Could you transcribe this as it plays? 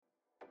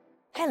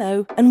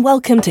Hello, and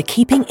welcome to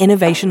Keeping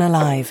Innovation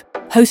Alive,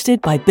 hosted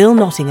by Bill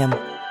Nottingham.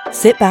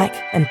 Sit back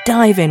and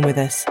dive in with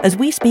us as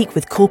we speak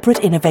with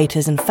corporate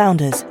innovators and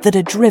founders that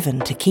are driven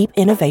to keep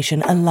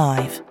innovation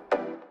alive.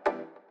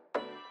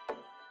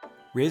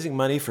 Raising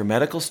money for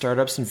medical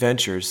startups and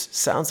ventures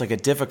sounds like a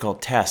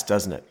difficult task,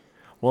 doesn't it?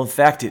 Well, in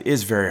fact, it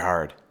is very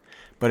hard.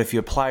 But if you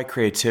apply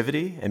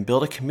creativity and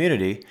build a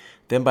community,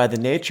 then by the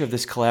nature of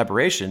this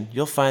collaboration,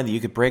 you'll find that you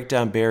could break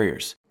down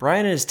barriers.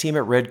 Brian and his team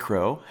at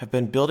RedCrow have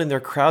been building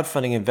their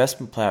crowdfunding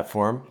investment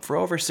platform for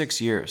over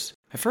 6 years.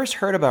 I first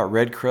heard about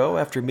RedCrow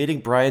after meeting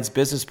Brian's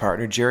business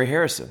partner, Jerry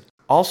Harrison,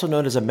 also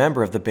known as a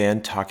member of the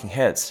band Talking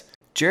Heads.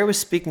 Jerry was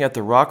speaking at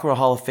the Rock and Roll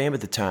Hall of Fame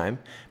at the time,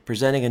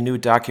 presenting a new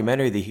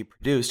documentary that he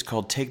produced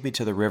called Take Me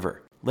to the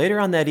River. Later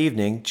on that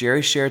evening,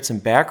 Jerry shared some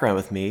background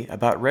with me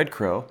about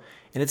RedCrow,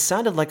 and it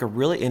sounded like a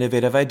really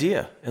innovative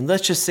idea, and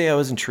let's just say I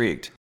was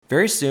intrigued.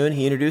 Very soon,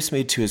 he introduced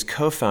me to his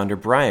co-founder,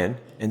 Brian,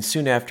 and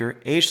soon after,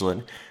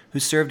 Aislinn, who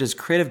served as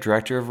creative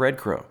director of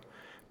RedCrow.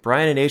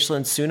 Brian and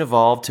Aislinn soon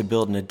evolved to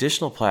build an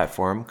additional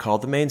platform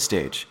called the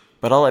Mainstage,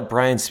 but I'll let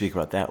Brian speak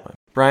about that one.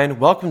 Brian,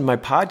 welcome to my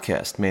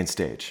podcast,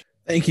 Mainstage.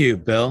 Thank you,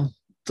 Bill.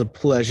 It's a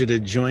pleasure to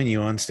join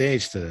you on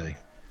stage today.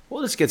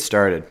 Well, let's get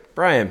started.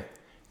 Brian,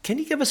 can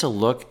you give us a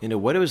look into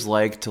what it was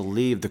like to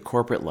leave the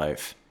corporate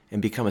life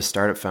and become a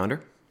startup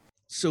founder?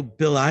 So,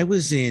 Bill, I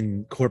was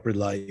in corporate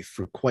life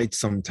for quite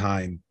some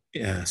time.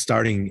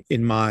 Starting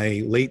in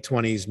my late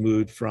 20s,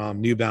 moved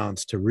from New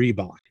Balance to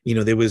Reebok.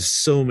 There was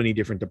so many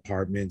different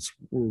departments.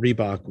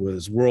 Reebok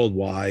was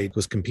worldwide,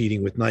 was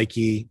competing with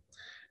Nike.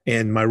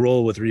 And my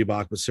role with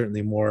Reebok was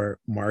certainly more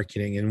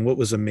marketing. And what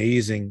was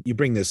amazing, you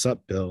bring this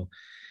up, Bill,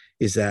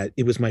 is that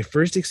it was my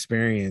first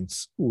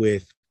experience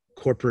with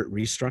corporate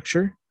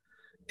restructure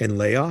and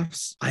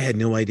layoffs. I had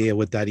no idea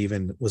what that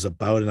even was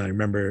about. And I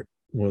remember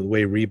the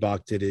way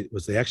Reebok did it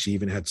was they actually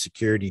even had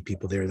security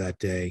people there that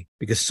day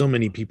because so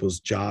many people's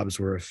jobs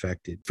were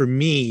affected. For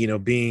me,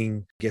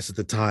 being, I guess at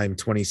the time,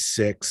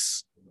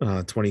 26,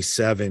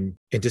 27,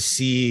 and to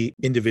see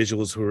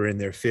individuals who were in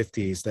their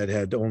 50s that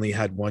had only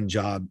had one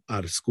job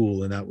out of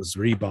school, and that was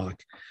Reebok,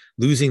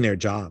 losing their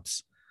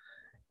jobs.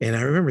 And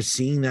I remember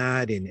seeing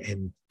that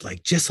and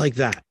like, just like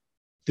that,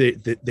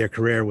 their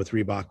career with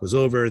Reebok was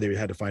over. They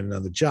had to find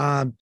another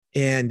job.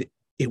 And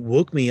it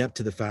woke me up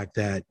to the fact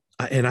that,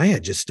 and I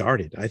had just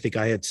started. I think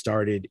I had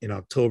started in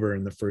October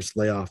and the first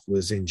layoff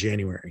was in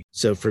January.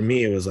 So for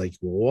me, it was like,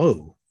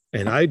 whoa.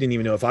 And I didn't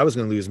even know if I was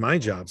going to lose my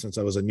job since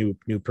I was a new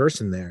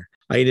person there.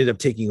 I ended up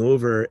taking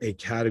over a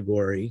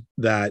category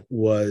that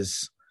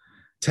was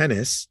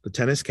tennis, the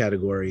tennis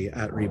category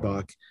at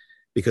Reebok,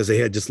 because they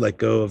had just let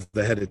go of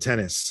the head of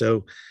tennis.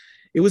 So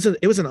it was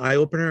an eye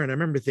opener. And I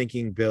remember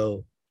thinking,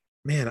 Bill,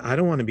 man, I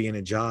don't want to be in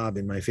a job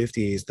in my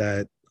 50s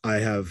that I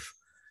have,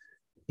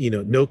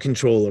 no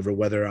control over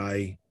whether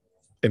I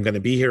am going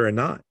to be here or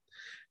not.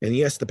 And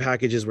yes, the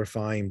packages were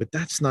fine, but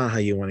that's not how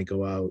you want to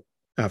go out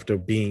after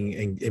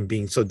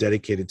being so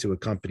dedicated to a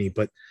company,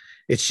 but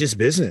it's just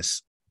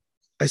business.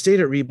 I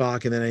stayed at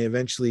Reebok and then I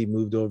eventually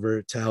moved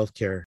over to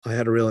healthcare. I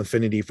had a real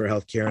affinity for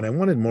healthcare and I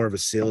wanted more of a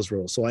sales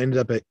role. So I ended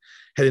up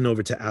heading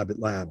over to Abbott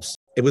Labs.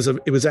 It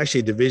was actually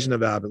a division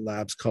of Abbott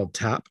Labs called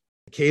TAP.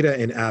 Takeda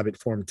and Abbott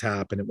formed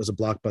TAP and it was a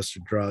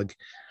blockbuster drug.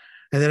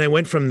 And then I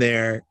went from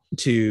there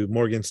to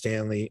Morgan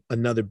Stanley,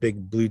 another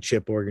big blue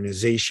chip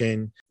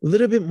organization, a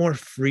little bit more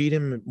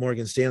freedom at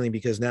Morgan Stanley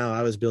because now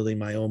I was building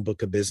my own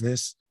book of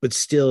business, but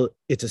still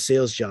it's a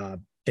sales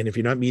job. And if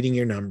you're not meeting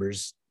your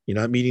numbers, you're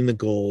not meeting the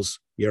goals,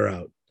 you're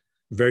out.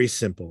 Very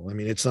simple. I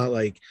mean, it's not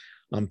like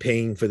I'm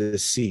paying for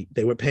this seat.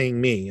 They were paying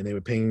me and they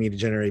were paying me to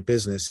generate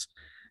business.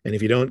 And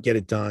if you don't get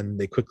it done,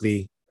 they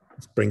quickly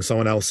bring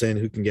someone else in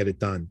who can get it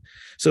done.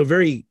 So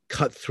very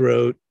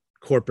cutthroat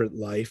corporate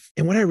life.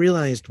 And what I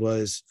realized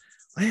was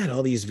I had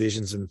all these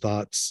visions and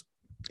thoughts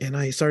and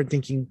I started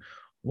thinking,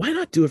 why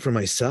not do it for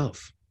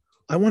myself?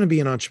 I want to be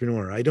an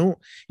entrepreneur. I don't,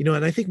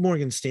 and I think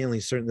Morgan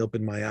Stanley certainly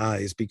opened my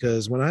eyes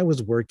because when I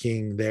was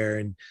working there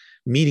and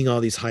meeting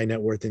all these high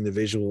net worth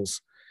individuals,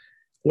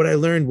 what I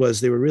learned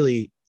was there were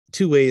really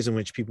two ways in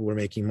which people were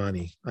making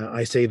money.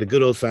 I say the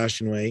good old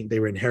fashioned way, they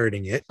were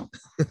inheriting it,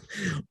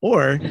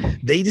 or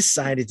they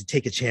decided to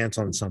take a chance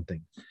on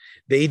something.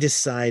 They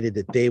decided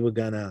that they were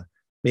going to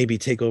maybe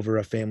take over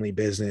a family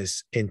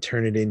business and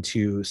turn it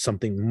into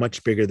something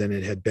much bigger than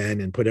it had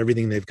been and put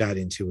everything they've got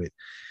into it.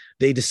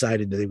 They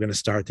decided that they were going to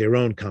start their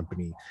own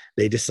company.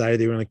 They decided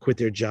they were going to quit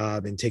their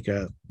job and take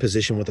a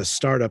position with a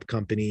startup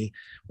company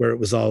where it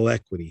was all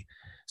equity.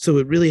 So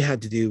it really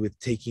had to do with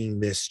taking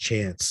this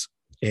chance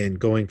and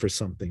going for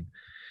something.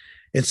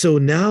 And so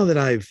now that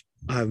I've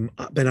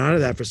been out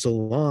of that for so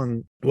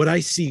long, what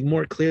I see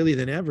more clearly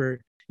than ever,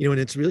 and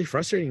it's really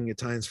frustrating at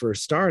times for a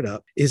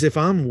startup, is if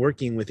I'm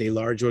working with a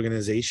large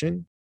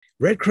organization,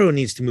 RedCrow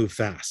needs to move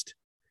fast.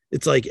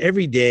 It's like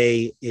every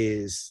day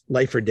is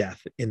life or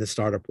death in the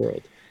startup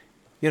world.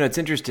 It's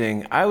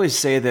interesting. I always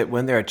say that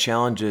when there are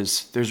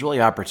challenges, there's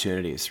really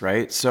opportunities,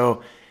 right?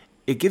 So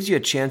it gives you a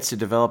chance to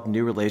develop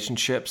new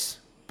relationships.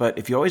 But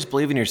if you always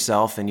believe in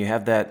yourself and you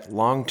have that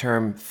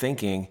long-term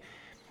thinking,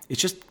 It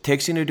just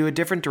takes you into a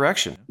different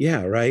direction.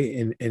 Yeah, right.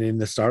 And in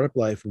the startup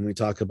life, when we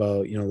talk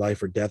about,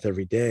 life or death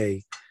every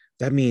day,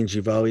 that means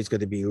you've always got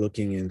to be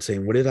looking and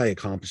saying, what did I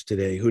accomplish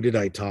today? Who did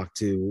I talk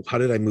to? How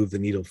did I move the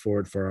needle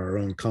forward for our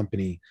own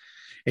company?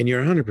 And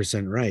you're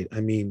 100% right.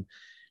 I mean,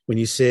 when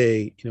you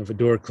say, if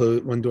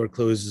one door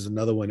closes,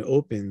 another one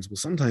opens, well,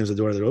 sometimes the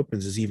door that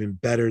opens is even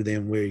better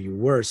than where you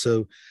were.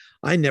 So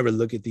I never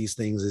look at these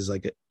things as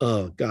like,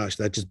 oh gosh,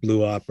 that just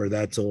blew up or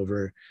that's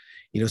over.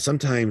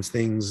 Sometimes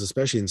things,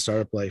 especially in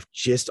startup life,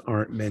 just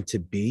aren't meant to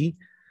be.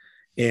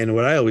 And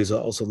what I always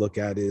also look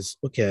at is,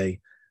 okay,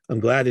 I'm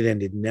glad it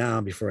ended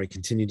now before I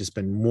continue to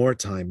spend more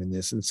time in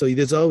this. And so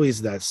there's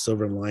always that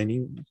silver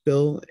lining,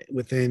 Bill,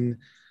 within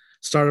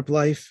startup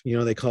life.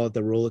 They call it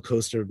the roller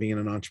coaster of being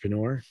an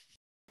entrepreneur.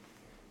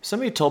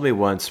 Somebody told me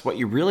once, what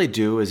you really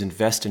do is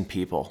invest in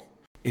people.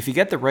 If you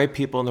get the right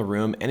people in the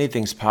room,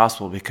 anything's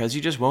possible because you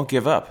just won't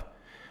give up.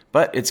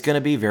 But it's going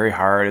to be very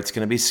hard. It's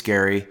going to be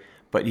scary.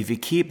 But if you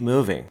keep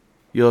moving,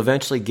 you'll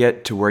eventually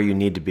get to where you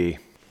need to be.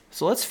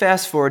 So let's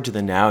fast forward to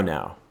the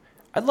now.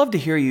 I'd love to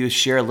hear you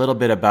share a little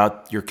bit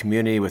about your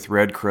community with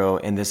RedCrow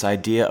and this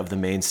idea of the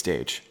main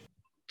stage.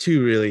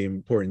 Two really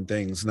important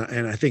things.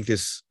 And I think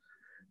this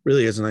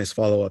really is a nice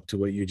follow-up to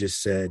what you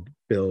just said,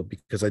 Bill,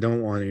 because I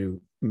don't want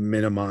to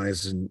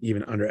minimize and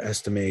even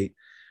underestimate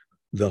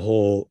the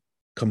whole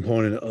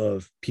component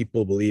of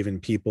people believe in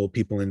people,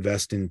 people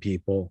invest in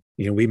people.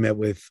 We met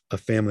with a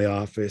family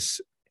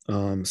office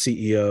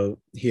CEO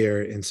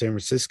here in San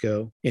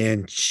Francisco,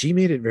 and she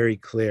made it very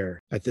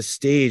clear at the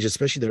stage,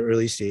 especially the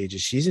early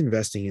stages, she's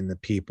investing in the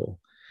people.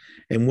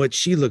 And what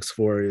she looks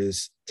for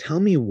is, tell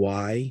me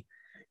why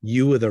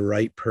you are the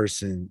right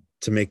person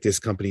to make this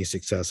company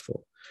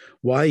successful.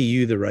 Why are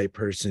you the right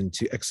person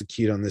to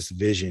execute on this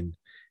vision?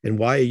 And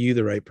why are you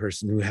the right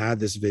person who had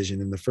this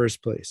vision in the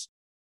first place?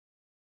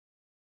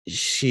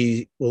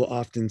 She will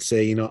often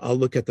say, I'll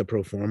look at the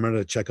pro forma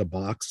to check a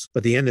box,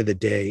 but at the end of the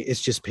day,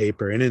 it's just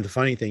paper. And then the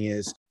funny thing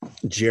is,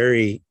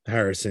 Jerry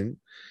Harrison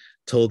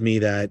told me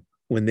that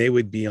when they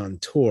would be on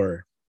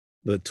tour,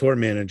 the tour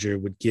manager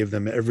would give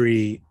them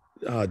every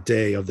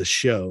day of the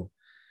show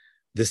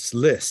this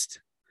list.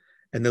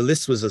 And the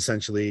list was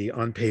essentially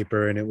on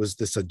paper, and it was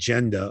this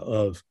agenda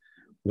of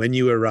when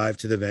you arrive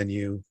to the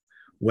venue,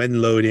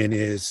 when load in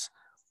is,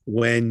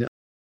 when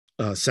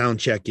sound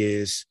check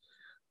is,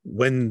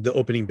 when the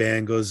opening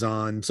band goes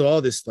on. So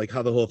all this, like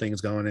how the whole thing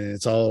is going, and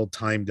it's all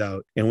timed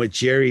out. And what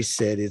Jerry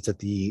said is that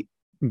the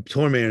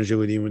tour manager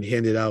would even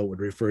hand it out,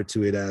 would refer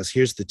to it as,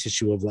 here's the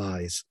tissue of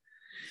lies,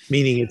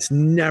 meaning it's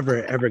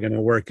never, ever going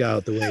to work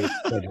out the way it's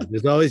scheduled.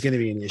 There's always going to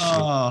be an issue.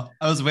 Oh,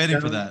 I was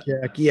waiting for that.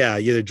 Check. Yeah,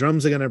 either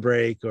drums are going to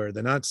break or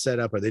they're not set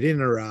up or they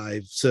didn't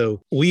arrive.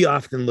 So we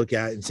often look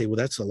at it and say, well,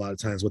 that's a lot of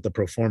times what the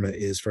pro forma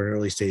is for an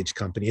early stage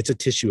company. It's a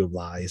tissue of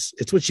lies.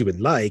 It's what you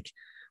would like,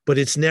 but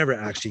it's never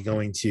actually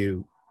going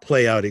to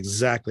play out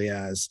exactly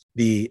as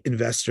the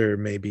investor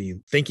may be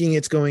thinking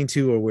it's going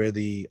to, or where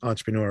the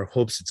entrepreneur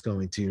hopes it's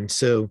going to. And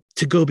so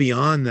to go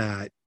beyond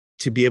that,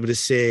 to be able to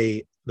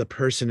say the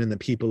person and the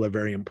people are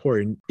very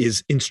important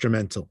is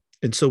instrumental.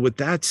 And so with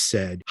that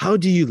said, how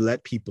do you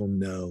let people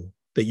know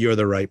that you're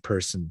the right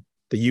person,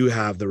 that you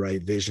have the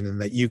right vision,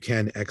 and that you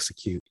can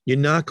execute? You're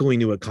not going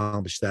to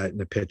accomplish that in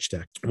a pitch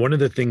deck. One of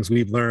the things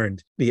we've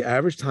learned, the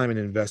average time an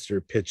investor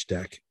pitch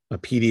deck, a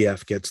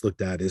PDF, gets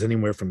looked at is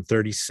anywhere from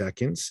 30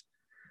 seconds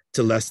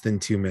to less than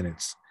 2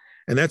 minutes.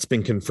 And that's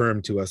been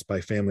confirmed to us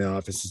by family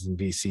offices and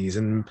VCs.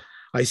 And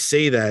I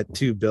say that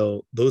too,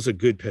 Bill, those are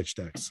good pitch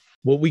decks.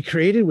 What we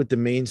created with the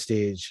main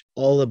stage,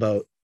 all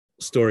about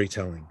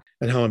storytelling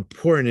and how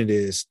important it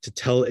is to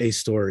tell a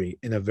story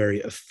in a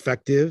very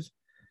effective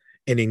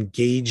and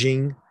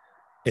engaging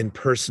and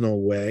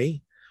personal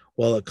way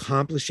while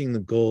accomplishing the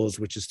goals,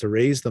 which is to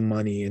raise the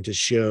money and to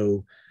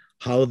show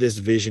how this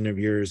vision of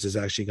yours is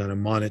actually going to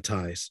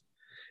monetize.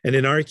 And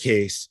in our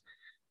case,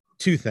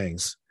 two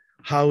things.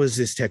 How is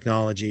this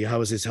technology,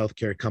 how is this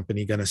healthcare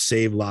company going to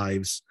save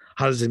lives?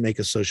 How does it make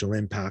a social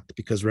impact?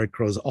 Because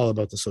RedCrow is all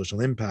about the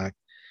social impact.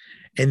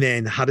 And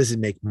then how does it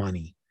make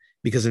money?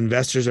 Because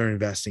investors are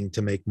investing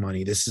to make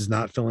money. This is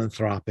not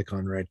philanthropic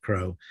on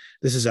RedCrow.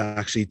 This is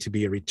actually to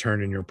be a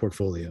return in your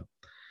portfolio.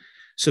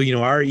 So,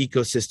 our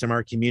ecosystem,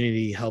 our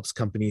community helps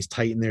companies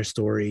tighten their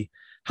story,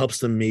 helps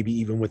them maybe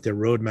even with their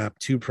roadmap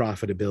to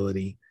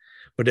profitability.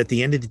 But at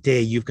the end of the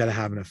day, you've got to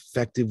have an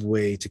effective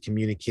way to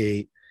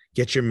communicate,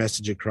 get your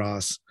message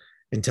across,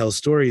 and tell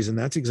stories. And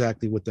that's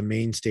exactly what the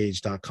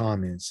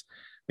mainstage.com is.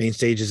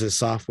 Mainstage is a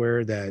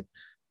software that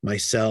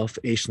myself,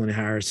 Aislinn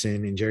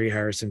Harrison, and Jerry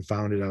Harrison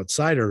founded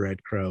outside of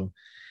RedCrow.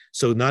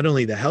 So not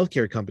only the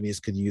healthcare companies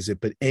could use it,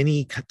 but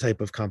any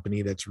type of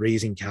company that's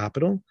raising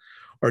capital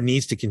or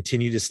needs to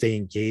continue to stay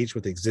engaged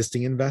with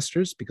existing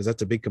investors, because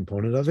that's a big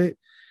component of it,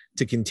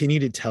 to continue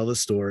to tell the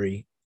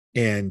story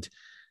and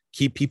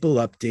keep people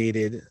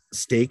updated,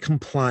 stay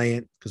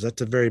compliant, because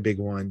that's a very big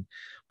one,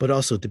 but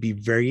also to be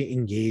very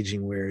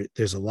engaging where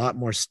there's a lot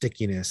more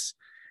stickiness.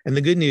 And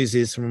the good news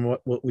is, from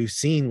what we've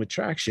seen with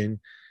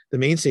traction, the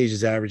main stage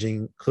is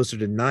averaging closer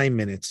to 9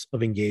 minutes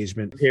of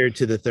engagement compared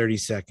to the 30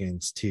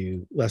 seconds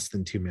to less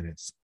than 2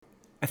 minutes.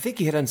 I think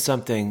you hit on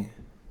something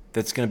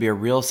that's going to be a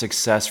real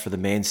success for the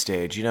main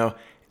stage.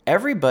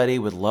 Everybody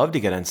would love to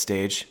get on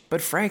stage,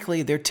 but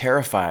frankly, they're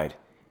terrified.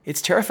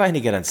 It's terrifying to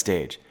get on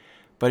stage.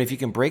 But if you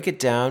can break it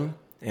down,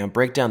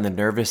 break down the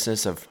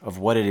nervousness of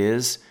what it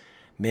is,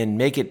 and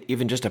make it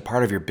even just a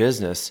part of your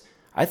business,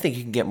 I think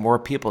you can get more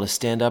people to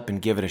stand up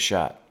and give it a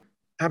shot.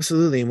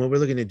 Absolutely. And what we're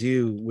looking to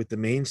do with the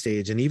main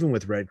stage and even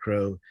with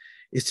RedCrow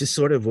is to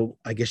sort of,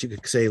 I guess you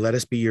could say, let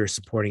us be your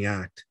supporting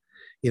act.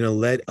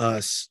 Let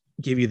us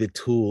give you the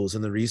tools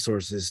and the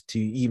resources to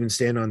even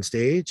stand on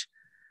stage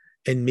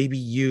and maybe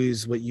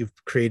use what you've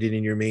created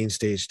in your main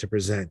stage to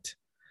present.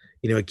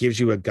 It gives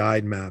you a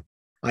guide map.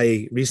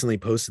 I recently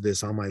posted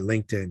this on my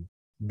LinkedIn.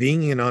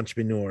 Being an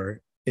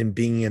entrepreneur and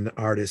being an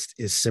artist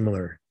is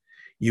similar.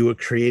 You are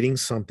creating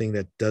something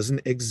that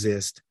doesn't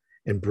exist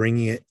and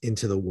bringing it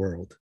into the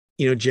world.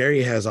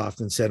 Jerry has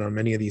often said on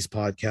many of these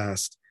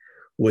podcasts,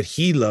 what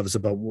he loves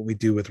about what we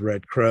do with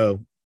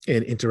RedCrow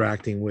and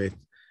interacting with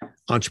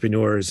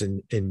entrepreneurs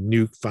and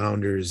new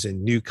founders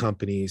and new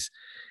companies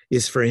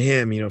is for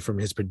him, from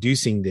his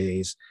producing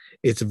days,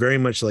 it's very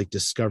much like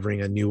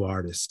discovering a new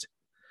artist,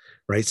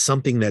 right?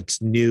 Something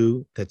that's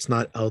new, that's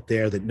not out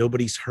there, that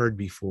nobody's heard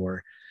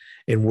before,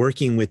 and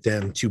working with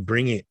them to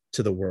bring it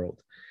to the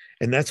world.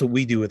 And that's what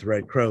we do with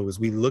RedCrow is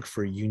we look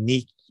for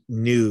unique,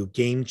 new,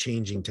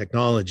 game-changing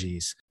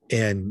technologies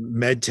and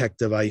med tech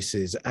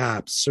devices,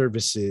 apps,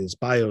 services,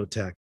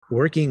 biotech,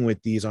 working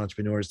with these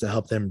entrepreneurs to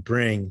help them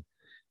bring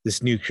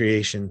this new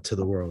creation to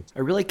the world. I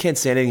really can't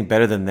say anything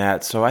better than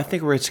that, so I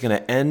think we're just going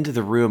to end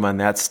the room on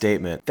that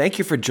statement. Thank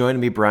you for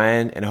joining me,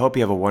 Brian, and I hope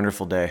you have a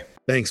wonderful day.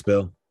 Thanks,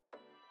 Bill.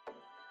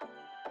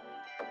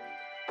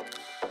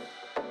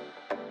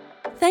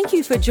 Thank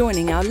you for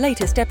joining our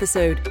latest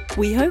episode.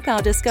 We hope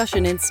our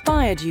discussion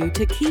inspired you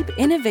to keep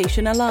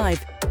innovation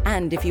alive.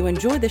 And if you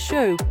enjoy the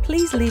show,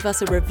 please leave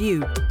us a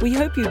review. We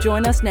hope you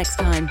join us next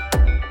time.